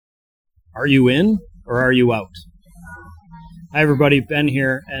Are you in or are you out? Hi, everybody. Ben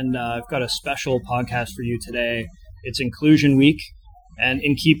here, and I've got a special podcast for you today. It's Inclusion Week, and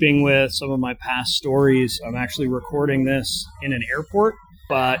in keeping with some of my past stories, I'm actually recording this in an airport.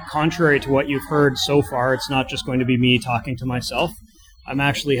 But contrary to what you've heard so far, it's not just going to be me talking to myself. I'm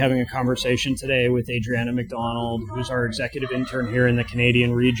actually having a conversation today with Adriana McDonald, who's our executive intern here in the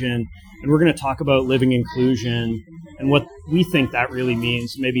Canadian region. And we're going to talk about living inclusion and what we think that really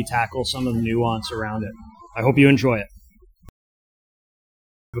means, maybe tackle some of the nuance around it. I hope you enjoy it.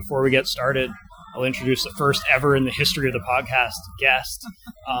 Before we get started, I'll introduce the first ever in the history of the podcast guest.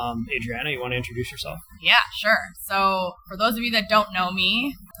 Adriana, you want to introduce yourself? Yeah, sure. So for those of you that don't know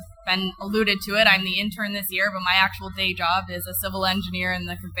me, Ben alluded to it, I'm the intern this year, but my actual day job is a civil engineer in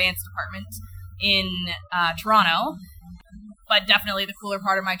the conveyance department in Toronto. But definitely the cooler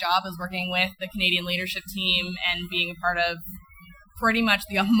part of my job is working with the Canadian leadership team and being a part of pretty much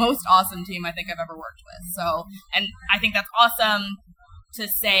the most awesome team I think I've ever worked with. So, and I think that's awesome to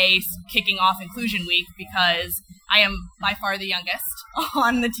say kicking off Inclusion Week because I am by far the youngest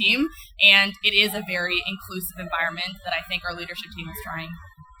on the team, and it is a very inclusive environment that I think our leadership team is trying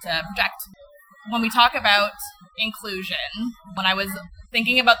to project. When we talk about inclusion, when I was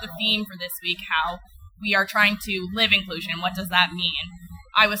thinking about the theme for this week, how we are trying to live inclusion, what does that mean?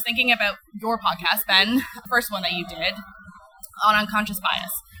 I was thinking about your podcast, Ben, the first one that you did, on unconscious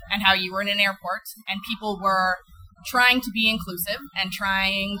bias, and how you were in an airport and people were trying to be inclusive and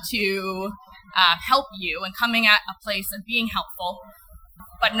trying to help you and coming at a place of being helpful,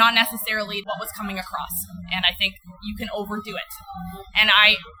 but not necessarily what was coming across. And I think you can overdo it. And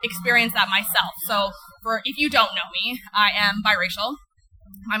I experienced that myself. So if you don't know me, I am biracial.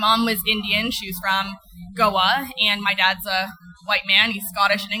 My mom was Indian. She was from Goa, and my dad's a white man. He's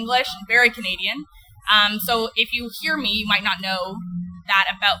Scottish and English, very Canadian. So if you hear me, you might not know that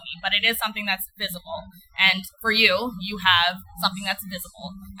about me, but it is something that's visible. And for you, you have something that's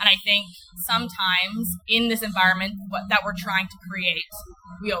visible. And I think sometimes in this environment that we're trying to create,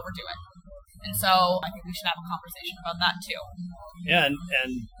 we overdo it. And so I think we should have a conversation about that too. Yeah, and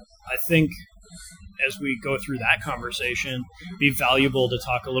I think as we go through that conversation, it'd be valuable to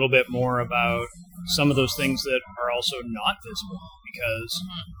talk a little bit more about some of those things that are also not visible. Because,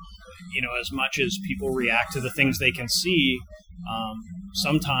 you know, as much as people react to the things they can see,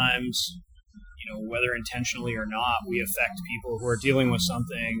 sometimes, you know, whether intentionally or not, we affect people who are dealing with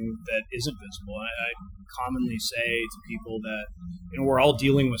something that isn't visible. I commonly say to people that, you know, we're all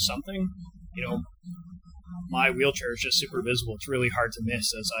dealing with something. You know, my wheelchair is just super visible. It's really hard to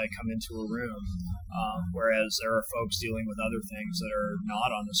miss as I come into a room, whereas there are folks dealing with other things that are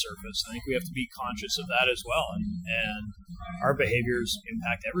not on the surface. I think we have to be conscious of that as well, and our behaviors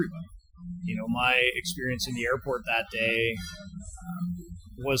impact everybody. You know, my experience in the airport that day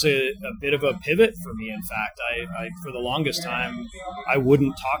was a bit of a pivot for me. In fact, I for the longest time, I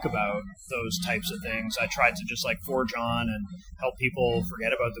wouldn't talk about those types of things. I tried to just forge on and help people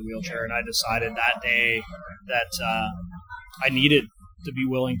forget about the wheelchair. And I decided that day that I needed to be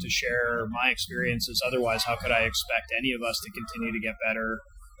willing to share my experiences. Otherwise, how could I expect any of us to continue to get better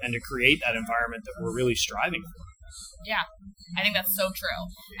and to create that environment that we're really striving for? Yeah, I think that's so true.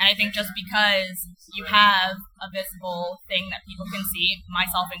 And I think just because you have a visible thing that people can see,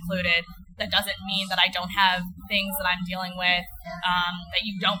 myself included, that doesn't mean that I don't have things that I'm dealing with that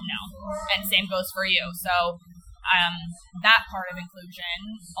you don't know. And same goes for you. So that part of inclusion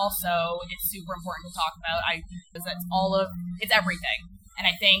also is super important to talk about. Because it's everything. And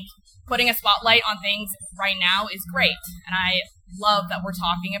I think putting a spotlight on things right now is great. And I love that we're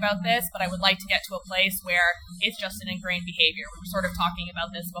talking about this, but I would like to get to a place where it's just an ingrained behavior. We were sort of talking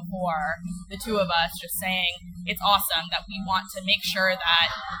about this before, the two of us just saying it's awesome that we want to make sure that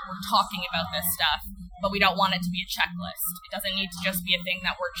we're talking about this stuff, but we don't want it to be a checklist. It doesn't need to just be a thing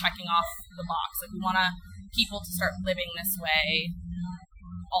that we're checking off the box. We want people to start living this way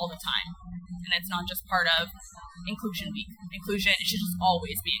all the time. And it's not just part of Inclusion Week. Inclusion, it should just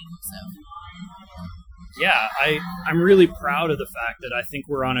always be inclusive. Yeah, I'm really proud of the fact that I think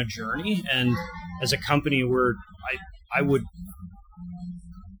we're on a journey, and as a company, I would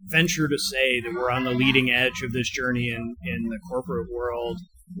venture to say that we're on the leading edge of this journey in the corporate world,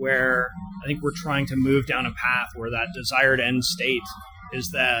 where I think we're trying to move down a path where that desired end state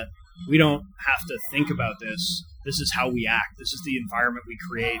is that we don't have to think about this. This is how we act. This is the environment we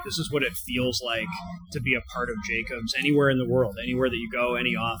create. This is what it feels like to be a part of Jacobs anywhere in the world, anywhere that you go,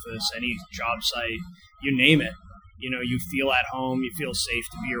 any office, any job site, you name it. You know, you feel at home, you feel safe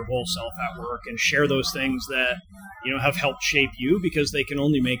to be your whole self at work and share those things that, you know, have helped shape you, because they can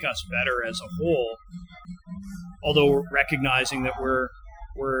only make us better as a whole. Although recognizing that we're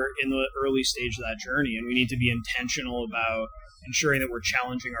in the early stage of that journey, and we need to be intentional about ensuring that we're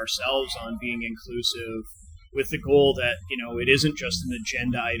challenging ourselves on being inclusive with the goal that, it isn't just an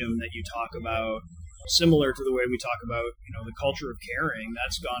agenda item that you talk about, similar to the way we talk about, the culture of caring.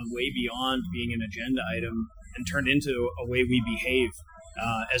 That's gone way beyond being an agenda item and turned into a way we behave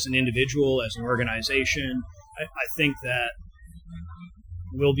as an individual, as an organization. I think that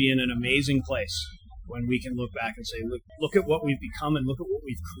we'll be in an amazing place when we can look back and say, look at what we've become and look at what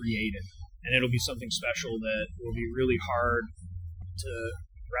we've created. And it'll be something special that will be really hard to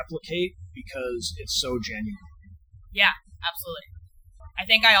replicate because it's so genuine. Yeah, absolutely. I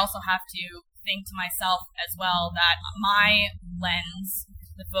think I also have to think to myself as well that my lens,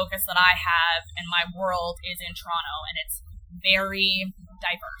 the focus that I have and my world is in Toronto, and it's very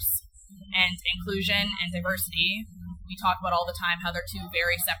diverse. And inclusion and diversity, we talk about all the time how they're two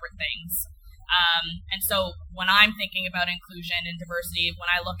very separate things. And so when I'm thinking about inclusion and diversity,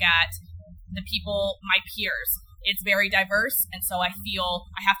 when I look at the people, my peers, it's very diverse. And so I feel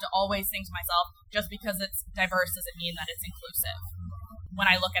I have to always think to myself, just because it's diverse doesn't mean that it's inclusive.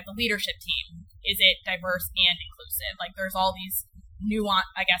 When I look at the leadership team, is it diverse and inclusive? Like there's all these nuance,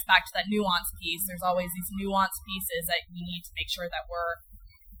 I guess back to that nuance piece, there's always these nuanced pieces that we need to make sure that we're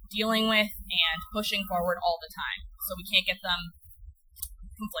dealing with and pushing forward all the time. So we can't get them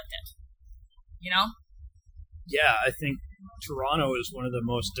conflicted, Yeah, I think Toronto is one of the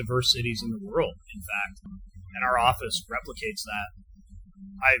most diverse cities in the world, in fact, and our office replicates that.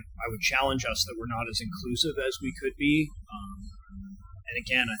 I would challenge us that we're not as inclusive as we could be. And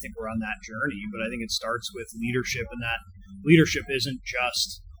again, I think we're on that journey, but I think it starts with leadership, and that leadership isn't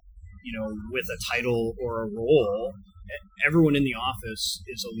just, with a title or a role. Everyone in the office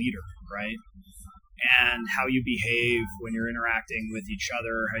is a leader, right? And how you behave when you're interacting with each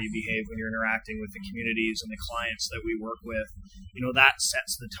other, how you behave when you're interacting with the communities and the clients that we work with, that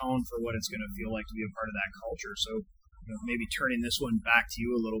sets the tone for what it's going to feel like to be a part of that culture. So maybe turning this one back to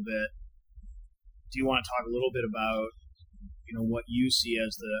you a little bit, do you want to talk a little bit about, what you see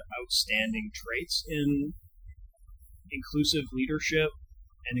as the outstanding traits in inclusive leadership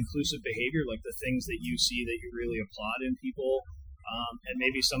and inclusive behavior, like the things that you see that you really applaud in people, and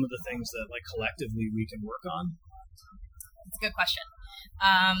maybe some of the things that collectively we can work on? That's a good question.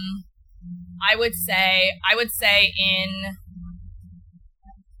 I would say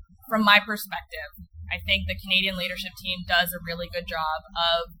from my perspective, I think the Canadian leadership team does a really good job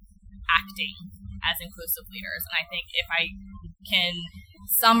of acting as inclusive leaders. And I think if I can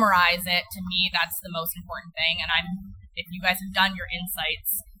summarize it, to me, that's the most important thing. And if you guys have done your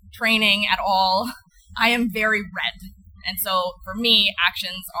insights training at all, I am very red. And so for me,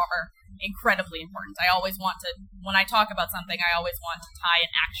 actions are incredibly important. I always want to, when I talk about something, I always want to tie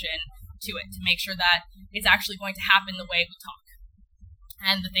an action to it to make sure that it's actually going to happen the way we talk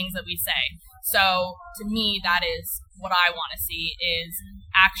and the things that we say. So to me, that is what I want to see is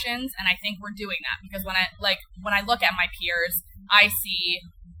actions. And I think we're doing that because when I look at my peers, I see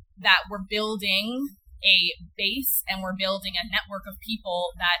that we're building a base and we're building a network of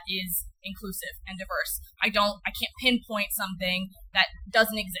people that is inclusive and diverse. I can't pinpoint something that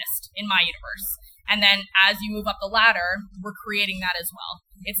doesn't exist in my universe. And then as you move up the ladder, we're creating that as well.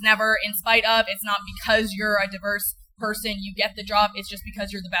 It's never in spite of, it's not because you're a diverse person you get the job, it's just because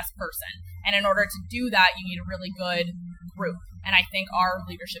you're the best person. And in order to do that, you need a really good group. And I think our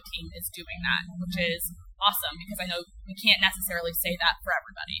leadership team is doing that, which is awesome because I know we can't necessarily say that for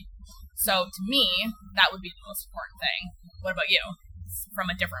everybody. So to me, that would be the most important thing. What about you,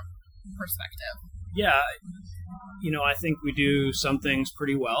 from a different perspective? Yeah, I think we do some things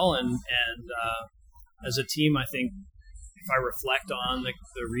pretty well, and as a team, I think if I reflect on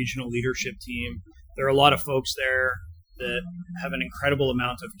the regional leadership team, there are a lot of folks there that have an incredible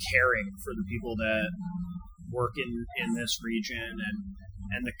amount of caring for the people that work in this region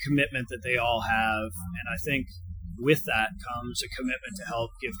and the commitment that they all have. And I think with that comes a commitment to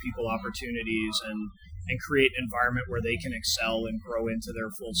help give people opportunities and create an environment where they can excel and grow into their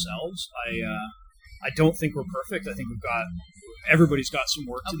full selves. I don't think we're perfect. I think everybody's got some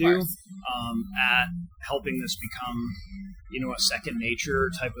work to do at helping this become, a second nature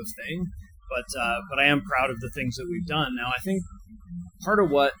type of thing. But I am proud of the things that we've done. Now, I think part of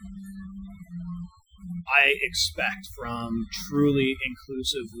what I expect from truly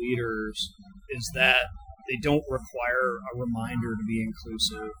inclusive leaders is that they don't require a reminder to be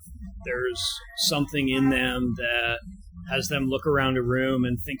inclusive. There's something in them that has them look around a room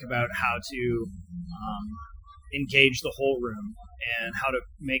and think about how to engage the whole room and how to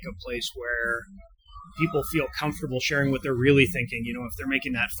make a place where people feel comfortable sharing what they're really thinking. If they're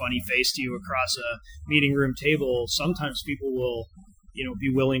making that funny face to you across a meeting room table, sometimes people will be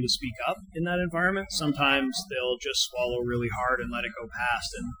willing to speak up in that environment. Sometimes they'll just swallow really hard and let it go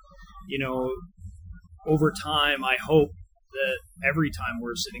past. And, over time, I hope that every time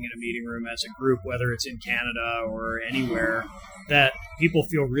we're sitting in a meeting room as a group, whether it's in Canada or anywhere, that people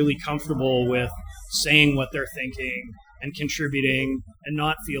feel really comfortable with saying what they're thinking and contributing, and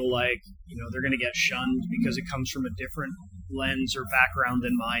not feel like, they're going to get shunned because it comes from a different lens or background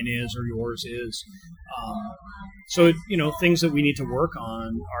than mine is or yours is. So, things that we need to work on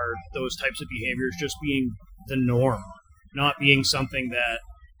are those types of behaviors just being the norm, not being something that,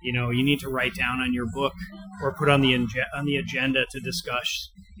 you need to write down on your book or put on the agenda to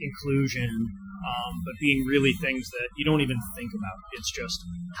discuss inclusion, but being really things that you don't even think about. It's just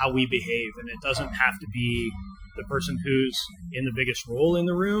how we behave, and it doesn't have to be the person who's in the biggest role in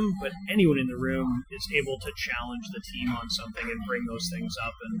the room, but anyone in the room is able to challenge the team on something and bring those things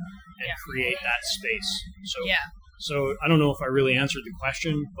up and create that space. So I don't know if I really answered the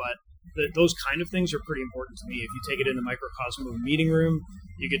question, but those kind of things are pretty important to me. If you take it in the microcosm of a meeting room,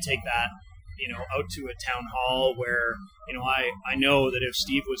 you could take that, out to a town hall where, I know that if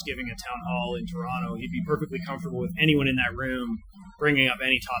Steve was giving a town hall in Toronto, he'd be perfectly comfortable with anyone in that room bringing up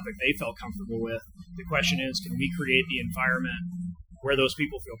any topic they felt comfortable with. The question is, can we create the environment where those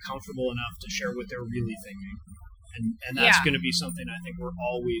people feel comfortable enough to share what they're really thinking? And that's going to be something I think we're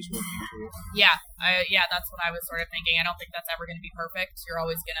always working toward. That's what I was sort of thinking. I don't think that's ever going to be perfect. You're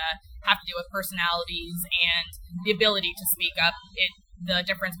always going to have to deal with personalities and the ability to speak up. The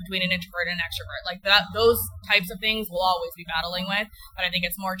difference between an introvert and an extrovert, like that, those types of things we'll always be battling with. But I think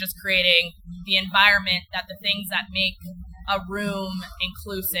it's more just creating the environment that the things that make a room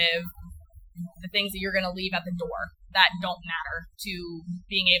inclusive, the things that you're going to leave at the door that don't matter to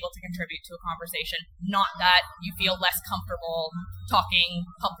being able to contribute to a conversation. Not that you feel less comfortable talking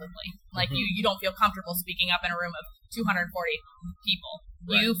publicly. Like you don't feel comfortable speaking up in a room of 240 people.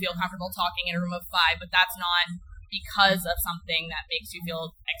 Right. You feel comfortable talking in a room of 5, but that's not because of something that makes you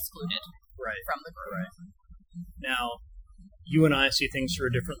feel excluded from the group. Right. Now, you and I see things through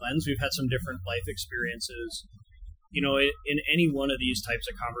a different lens. We've had some different life experiences. In any one of these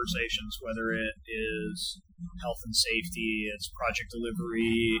types of conversations, whether it is health and safety, it's project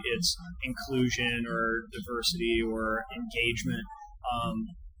delivery, it's inclusion or diversity or engagement,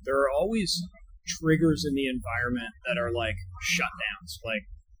 there are always triggers in the environment that are like shutdowns. Like,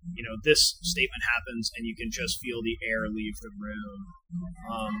 this statement happens and you can just feel the air leave the room.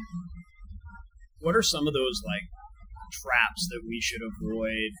 What are some of those like traps that we should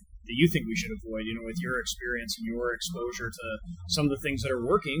avoid, that you think we should avoid, with your experience and your exposure to some of the things that are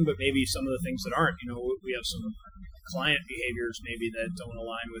working, but maybe some of the things that aren't? We have some client behaviors maybe that don't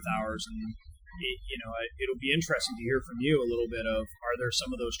align with ours, and it'll be interesting to hear from you a little bit of, are there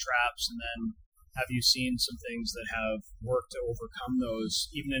some of those traps, and then have you seen some things that have worked to overcome those,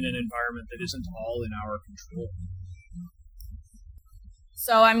 even in an environment that isn't all in our control?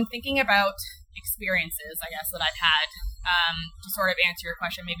 So I'm thinking about experiences, I guess, that I've had to sort of answer your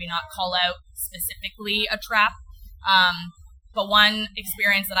question, maybe not call out specifically a trap. But one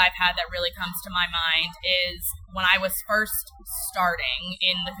experience that I've had that really comes to my mind is when I was first starting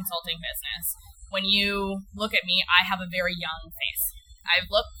in the consulting business. When you look at me, I have a very young face. I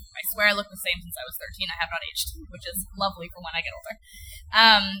swear I look the same since I was 13. I have not aged, which is lovely for when I get older.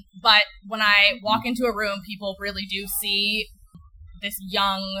 But when I walk into a room, people really do see this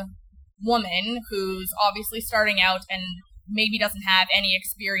young woman who's obviously starting out and maybe doesn't have any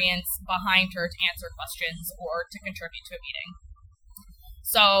experience behind her to answer questions or to contribute to a meeting.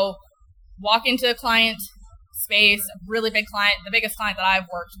 So walk into a client space, a really big client, the biggest client that I've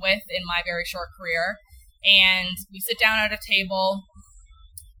worked with in my very short career, and we sit down at a table,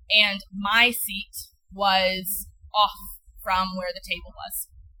 and my seat was off from where the table was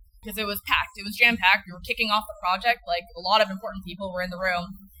because it was packed. It was jam-packed. We were kicking off the project. Like, a lot of important people were in the room,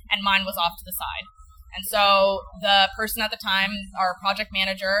 and mine was off to the side. And so the person at the time, our project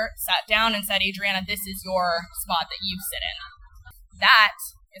manager, sat down and said, Adriana, this is your spot that you sit in. That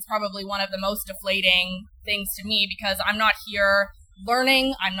is probably one of the most deflating things to me because I'm not here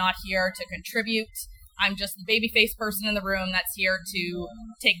learning. I'm not here to contribute. I'm just the baby-faced person in the room that's here to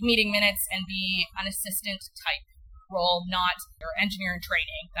take meeting minutes and be an assistant type role, not your engineering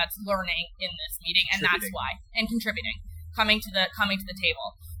training that's learning in this meeting, and that's why. And contributing, coming to the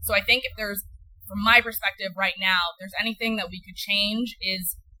table. So I think if there's, from my perspective right now, if there's anything that we could change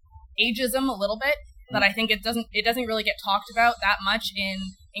is ageism a little bit, that I think it doesn't really get talked about that much in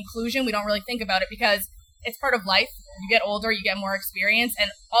inclusion. We don't really think about it because it's part of life. You get older, you get more experience,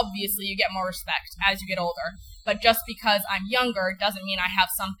 and obviously you get more respect as you get older. But just because I'm younger doesn't mean I have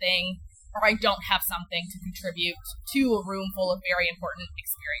something or I don't have something to contribute to a room full of very important,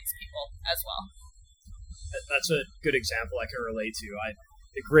 experienced people as well. That's a good example I can relate to.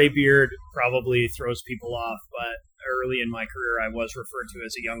 The gray beard probably throws people off, but early in my career I was referred to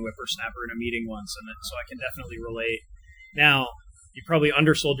as a young whippersnapper in a meeting once, and so I can definitely relate. Now, you probably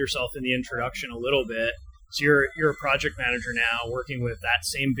undersold yourself in the introduction a little bit. So you're a project manager now, working with that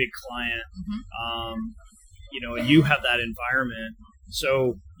same big client, and you have that environment.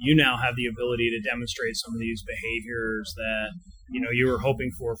 So you now have the ability to demonstrate some of these behaviors that you were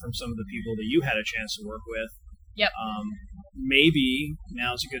hoping for from some of the people that you had a chance to work with. Yep. Maybe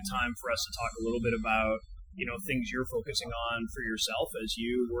now's a good time for us to talk a little bit about things you're focusing on for yourself as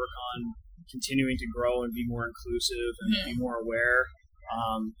you work on continuing to grow and be more inclusive and be more aware.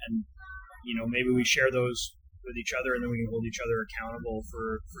 And maybe we share those with each other, and then we can hold each other accountable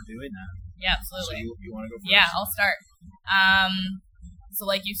for doing that. Yeah, absolutely. So you want to go first? Yeah, I'll start. So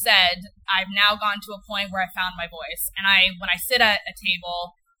like you said, I've now gone to a point where I found my voice. And when I sit at a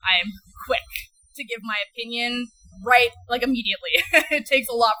table, I'm quick to give my opinion immediately. It takes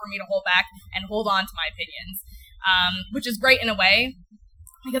a lot for me to hold back and hold on to my opinions, which is great in a way,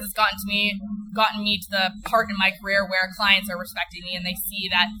 because it's gotten me to the part in my career where clients are respecting me and they see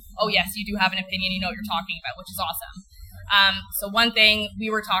that, oh yes, you do have an opinion, you know what you're talking about, which is awesome. So one thing we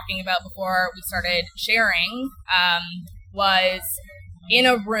were talking about before we started sharing was in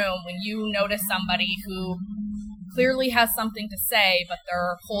a room when you notice somebody who clearly has something to say but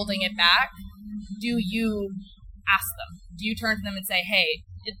they're holding it back, do you ask them? Do you turn to them and say, hey,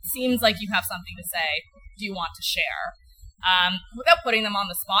 it seems like you have something to say, do you want to share? Without putting them on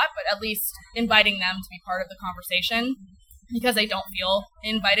the spot, but at least inviting them to be part of the conversation, because they don't feel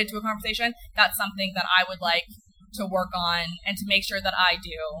invited to a conversation. That's something that I would like to work on and to make sure that I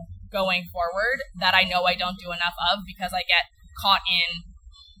do going forward, that I know I don't do enough of, because I get caught in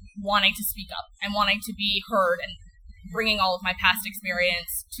wanting to speak up and wanting to be heard and bringing all of my past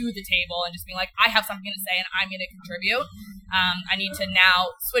experience to the table and just being like, I have something to say and I'm going to contribute. I need to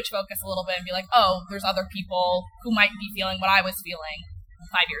now switch focus a little bit and be like, oh, there's other people who might be feeling what I was feeling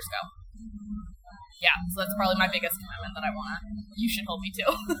 5 years ago. Yeah, so that's probably my biggest commitment that I want. You should hold me to.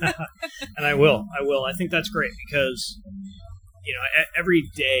 And I will. I think that's great because, every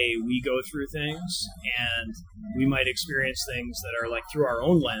day we go through things and we might experience things that are like through our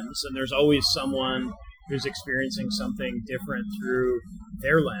own lens, and there's always someone who's experiencing something different through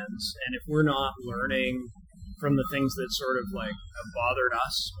their lens. And if we're not learning from the things that sort of like have bothered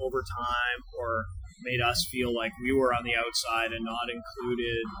us over time or made us feel like we were on the outside and not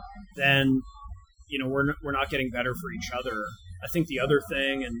included, then we're not getting better for each other. I think the other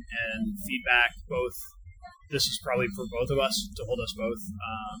thing and feedback, both, this is probably for both of us to hold us both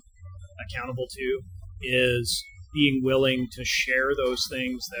accountable to, is being willing to share those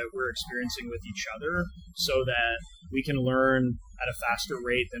things that we're experiencing with each other so that we can learn at a faster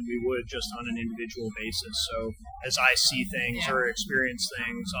rate than we would just on an individual basis. So as I see things or experience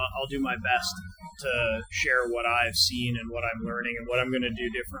things, I'll do my best to share what I've seen and what I'm learning and what I'm going to do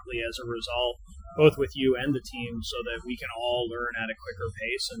differently as a result, both with you and the team, so that we can all learn at a quicker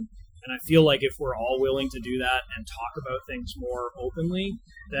pace. And I feel like if we're all willing to do that and talk about things more openly,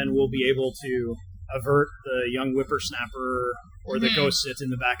 then we'll be able to avert the young whippersnapper or the go sit in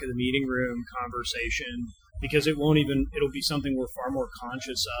the back of the meeting room conversation, because it'll be something we're far more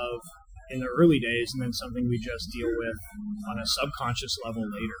conscious of in the early days, and then something we just deal with on a subconscious level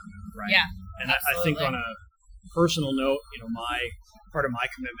later, right? Yeah, and I think on a personal note, my part of my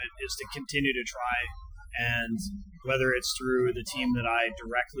commitment is to continue to try, and whether it's through the team that I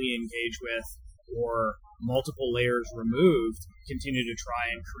directly engage with or multiple layers removed, continue to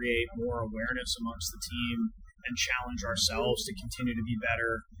try and create more awareness amongst the team and challenge ourselves to continue to be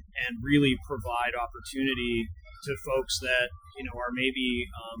better and really provide opportunity to folks that are maybe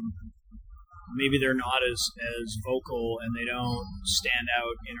they're not as vocal and they don't stand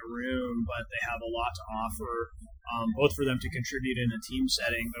out in a room, but they have a lot to offer, both for them to contribute in a team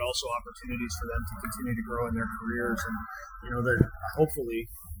setting, but also opportunities for them to continue to grow in their careers. And hopefully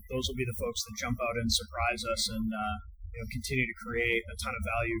those will be the folks that jump out and surprise us and continue to create a ton of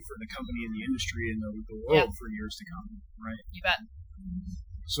value for the company and the industry and the world for years to come. Right? You bet.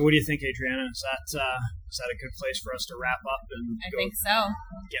 So what do you think, Adriana? Is that a good place for us to wrap up and I think so.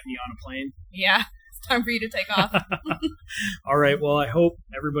 Get me on a plane? Yeah, it's time for you to take off. All right. Well, I hope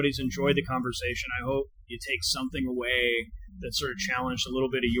everybody's enjoyed the conversation. I hope you take something away that sort of challenged a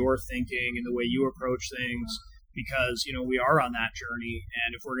little bit of your thinking and the way you approach things, because we are on that journey,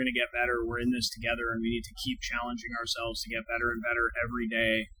 and if we're going to get better, we're in this together, and we need to keep challenging ourselves to get better and better every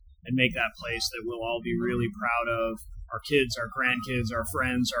day and make that place that we'll all be really proud of our kids, our grandkids, our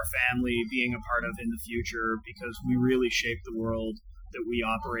friends, our family being a part of in the future, because we really shape the world that we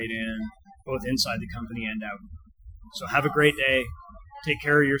operate in, both inside the company and out. So have a great day. Take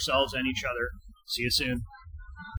care of yourselves and each other. See you soon.